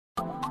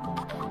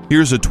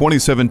Here's a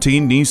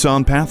 2017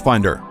 Nissan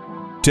Pathfinder.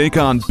 Take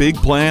on big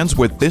plans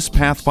with this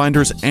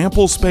Pathfinder's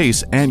ample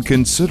space and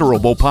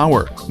considerable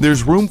power.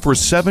 There's room for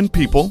 7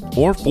 people,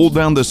 or fold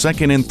down the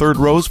second and third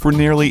rows for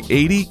nearly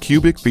 80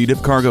 cubic feet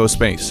of cargo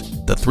space.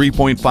 The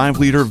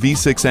 3.5-liter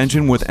V6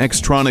 engine with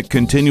Xtronic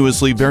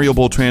continuously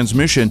variable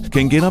transmission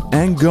can get up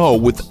and go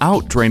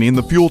without draining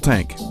the fuel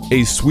tank.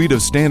 A suite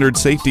of standard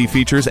safety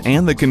features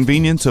and the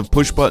convenience of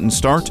push-button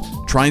start,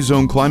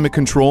 tri-zone climate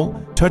control,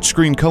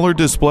 touchscreen color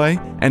display,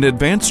 and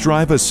advanced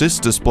drive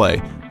assist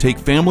display take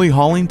family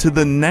hauling to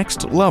the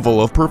next level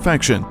of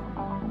perfection.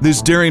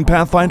 This daring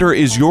Pathfinder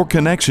is your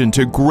connection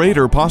to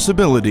greater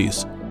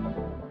possibilities.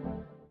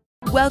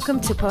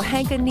 Welcome to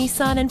Pohanka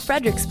Nissan in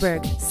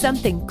Fredericksburg.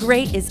 Something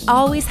great is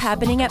always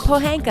happening at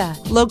Pohanka.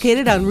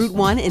 Located on Route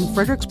 1 in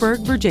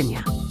Fredericksburg,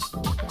 Virginia.